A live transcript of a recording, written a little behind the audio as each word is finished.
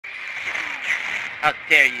How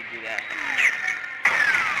dare you do that?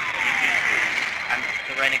 I'm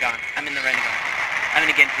the Renegon. I'm in the Renegon. I'm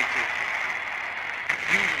gonna get you too.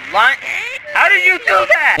 You lying? How did you do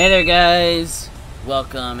that? Hey there, guys.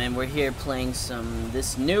 Welcome, and we're here playing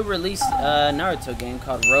this new release Naruto game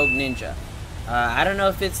called Rogue Ninja. I don't know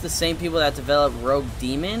if it's the same people that developed Rogue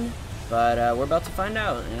Demon, but we're about to find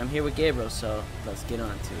out. And I'm here with Gabriel, so let's get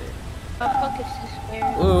on to it.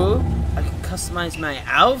 Ooh, I can customize my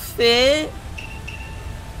outfit.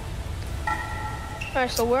 Alright,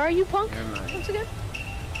 so where are you, Punk? Never mind. Once again?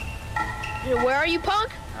 Where are you, Punk?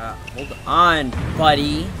 Hold on,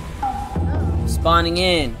 buddy. Spawning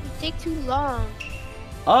in. You take too long.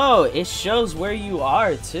 Oh, it shows where you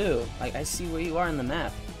are, too. Like, I see where you are on the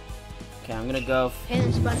map. Okay, I'm gonna go. Okay,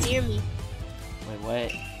 then spawn near me. Wait,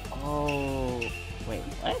 what? Oh, wait,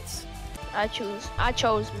 what? I chose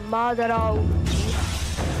Madara.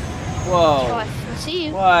 Whoa. Oh, I see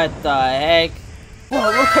you. What the heck? Whoa,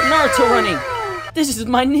 look at Naruto running. This is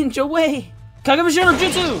my ninja way. Kagamishin no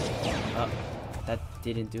Jutsu. Oh, that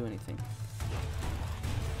didn't do anything.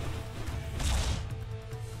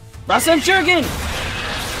 Rasen Shuriken.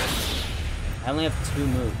 I only have 2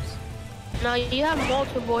 moves. No, you have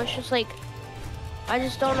multiple. It's just like I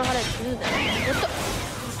just don't know how to do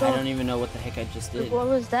that. I don't even know what the heck I just did. What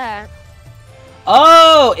was that?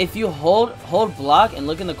 Oh, if you hold block and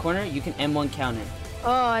look in the corner, you can M1 counter.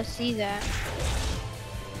 Oh, I see that.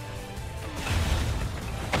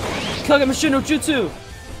 Kagamishin no Jutsu.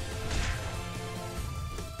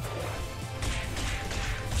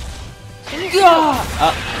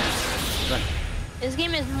 Run. This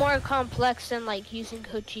game is more complex than like using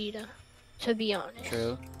Gogeta, to be honest.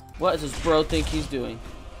 True. What does this bro think he's doing?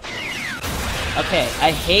 Okay,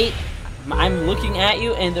 I hate. I'm looking at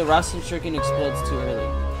you and the Rasen Shuriken explodes too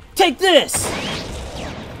early. Take this!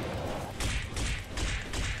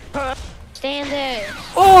 Stand there.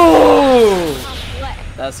 Oh!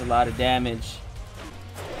 That's a lot of damage.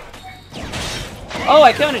 Oh,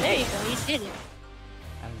 I counted. There you go, you did it.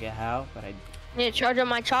 I don't get how, but I. Need to charge up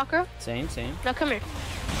my chakra? Same. Now come here.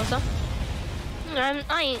 What's up?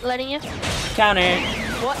 I ain't letting you. Counter.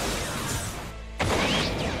 What?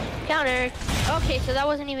 Counter. Okay, so that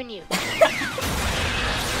wasn't even you.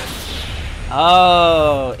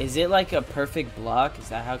 Oh, is it like a perfect block? Is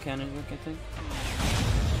that how counters work, I think?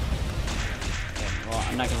 Okay, well,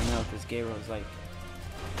 I'm not gonna know because Gabriel is like.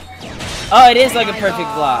 Oh, it is like a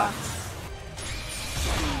perfect block.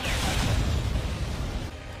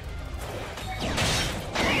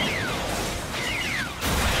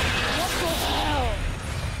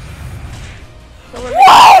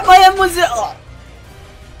 What? My M was it?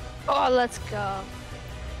 Oh, let's go.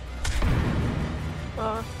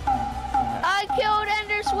 Oh. I killed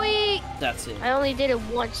Endassuu. That's it. I only did it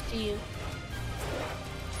once to you.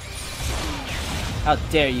 How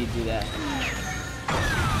dare you do that?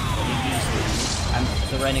 I'm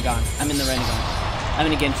the Renegon. I'm in the Renegon. I'm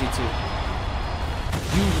gonna get you too.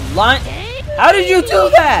 You lying? How did you do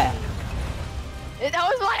that? That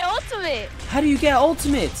was my ultimate. How do you get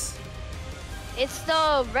ultimates? It's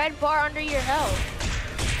the red bar under your health.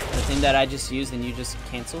 The thing that I just used and you just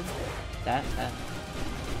canceled? That?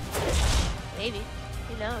 Maybe.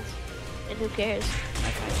 Who knows? And who cares?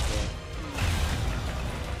 I kind of care.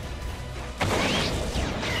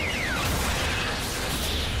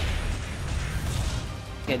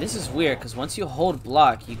 Okay, this is weird because once you hold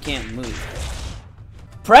block, you can't move.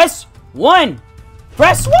 Press 1!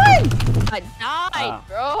 Press 1! I died,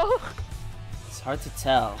 bro. It's hard to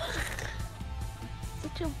tell.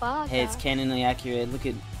 Such a bug. Hey, it's canonly accurate. Look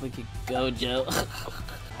at Gojo.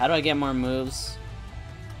 How do I get more moves?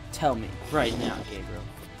 Tell me right now, Gabriel.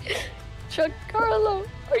 Giancarlo,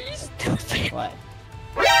 are you stupid? What?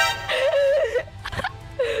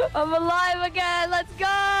 I'm alive again. Let's go.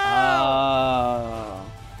 Oh.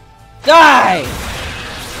 Die!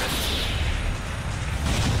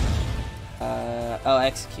 Oh,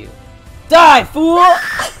 execute. Die, fool!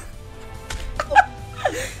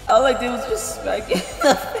 All I did was just smack it.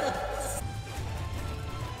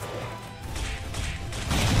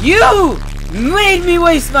 You made me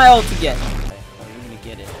waste my ult again. Okay, oh, you're gonna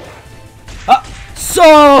get it.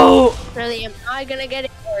 So. Really, am I gonna get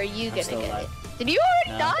it or are you gonna get it? Did you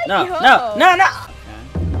already die? No. Yo. No. Okay.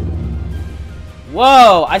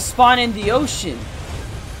 Whoa! I spawned in the ocean.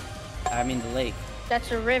 I mean the lake.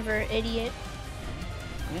 That's a river, idiot.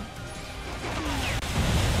 Yeah.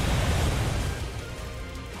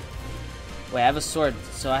 Wait, I have a sword,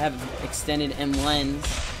 so I have extended M lens.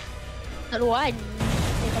 So do I.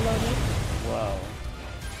 Whoa.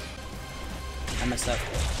 I messed up.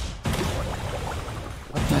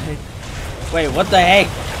 What the heck? Wait, what the heck?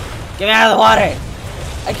 Get me out of the water!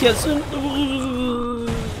 I can't swim.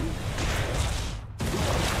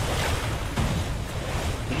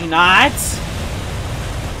 Did you not?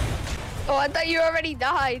 Oh, I thought you already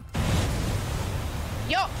died.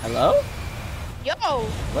 Yo. Hello? Yo.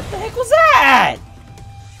 What the heck was that?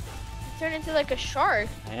 You turned into like a shark.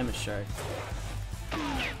 I am a shark.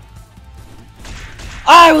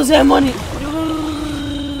 I was at money.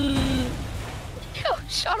 Yo,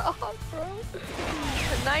 shut up, bro.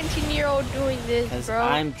 A 19-year-old doing this, Because bro.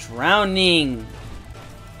 I'm drowning.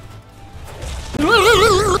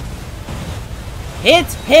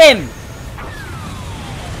 Hit him!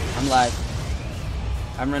 I'm live.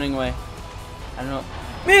 I'm running away. I don't know.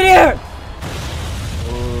 Meteor!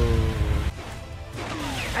 Ooh.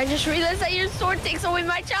 I just realized that your sword takes away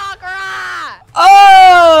my chakra!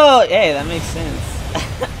 Oh! Hey, that makes sense.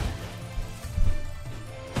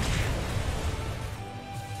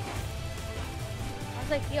 I was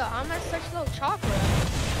like, yo, I'm at such low chakra.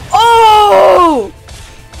 Oh!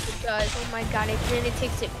 It does. Oh my god, it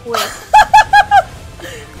takes it quick.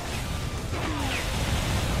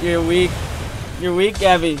 You're weak. You're weak,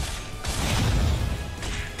 Gabby.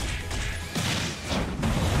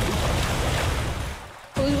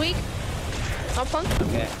 Who's weak? Oh, punk?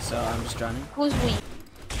 Okay, so I'm just drowning. Who's weak?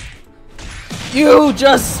 You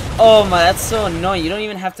just... Oh my, that's so annoying. You don't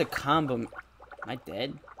even have to combo me. Am I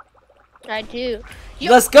dead? I do.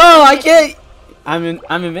 Yo, Let's go! I can't...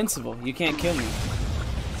 I'm invincible. You can't kill me.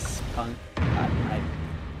 Punk.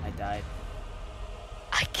 I died.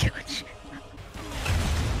 I killed you.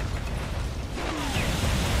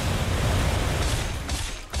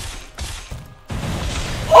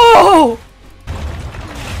 Oh!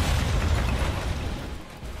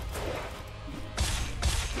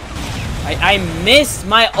 I missed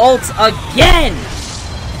my ult again!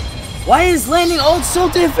 Why is landing ult so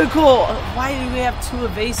difficult? Why do we have 2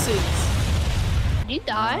 evasives? Did you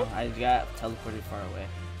die? No, I got teleported far away.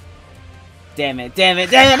 Damn it, damn it,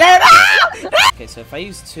 damn it, damn it! Ah! Okay, so if I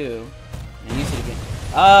use 2, and use it again.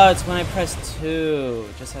 Oh, it's when I press 2.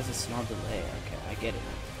 It just has a small delay. Okay, I get it.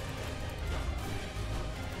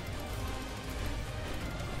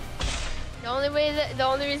 The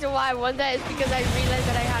only reason why I won that is because I realized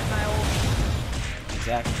that I had my ult.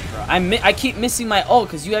 Exactly, bro. I keep missing my ult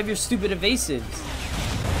because you have your stupid evasives.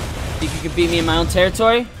 Think you could beat me in my own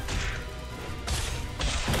territory?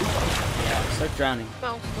 Yeah, start drowning.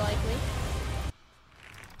 Most likely.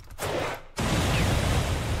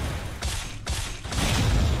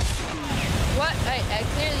 What? I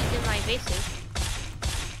clearly did my evasive.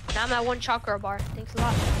 Now I'm at 1 chakra bar. Thanks a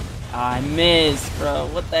lot. I missed, bro.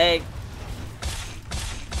 What the heck?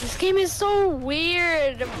 This game is so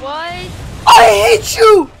weird. What? I hate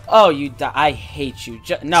you! Oh, you die. I hate you.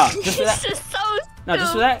 No, just for that. This is so stupid. No,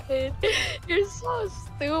 just for that. You're so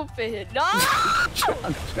stupid. No!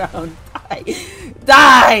 Drown. Die.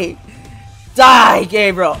 Die! Die,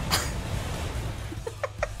 Gabriel.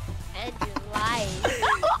 And you lied.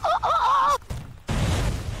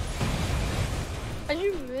 How'd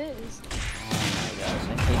you miss? Oh my gosh,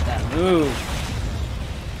 I hate that move.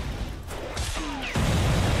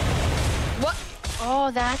 What?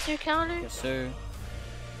 Oh, that's your counter? Yes, sir.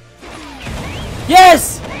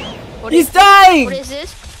 Yes! He's dying! What is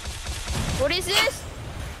this? What is this?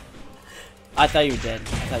 I thought you were dead. I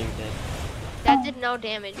thought you were dead. That did no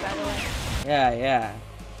damage, by the way. Yeah, yeah.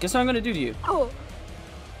 Guess what I'm gonna do to you? Oh.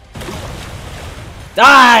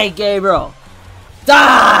 Die, Gabriel!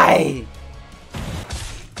 Die!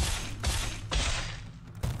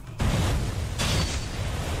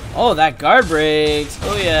 Oh, that guard breaks.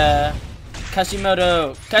 Oh, yeah.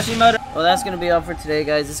 Kashimoto. Kashimoto. Well, that's going to be all for today,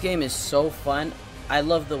 guys. This game is so fun. I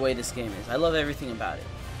love the way this game is. I love everything about it.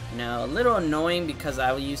 You know, a little annoying because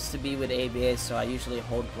I used to be with ABA, so I usually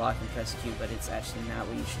hold block and press Q, but it's actually not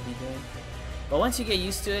what you should be doing. But once you get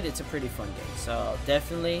used to it, it's a pretty fun game. So,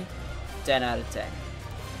 definitely 10 out of 10.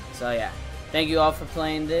 So, yeah. Thank you all for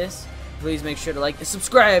playing this. Please make sure to like and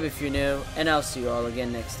subscribe if you're new, and I'll see you all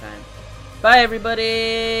again next time. Bye,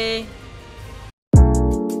 everybody!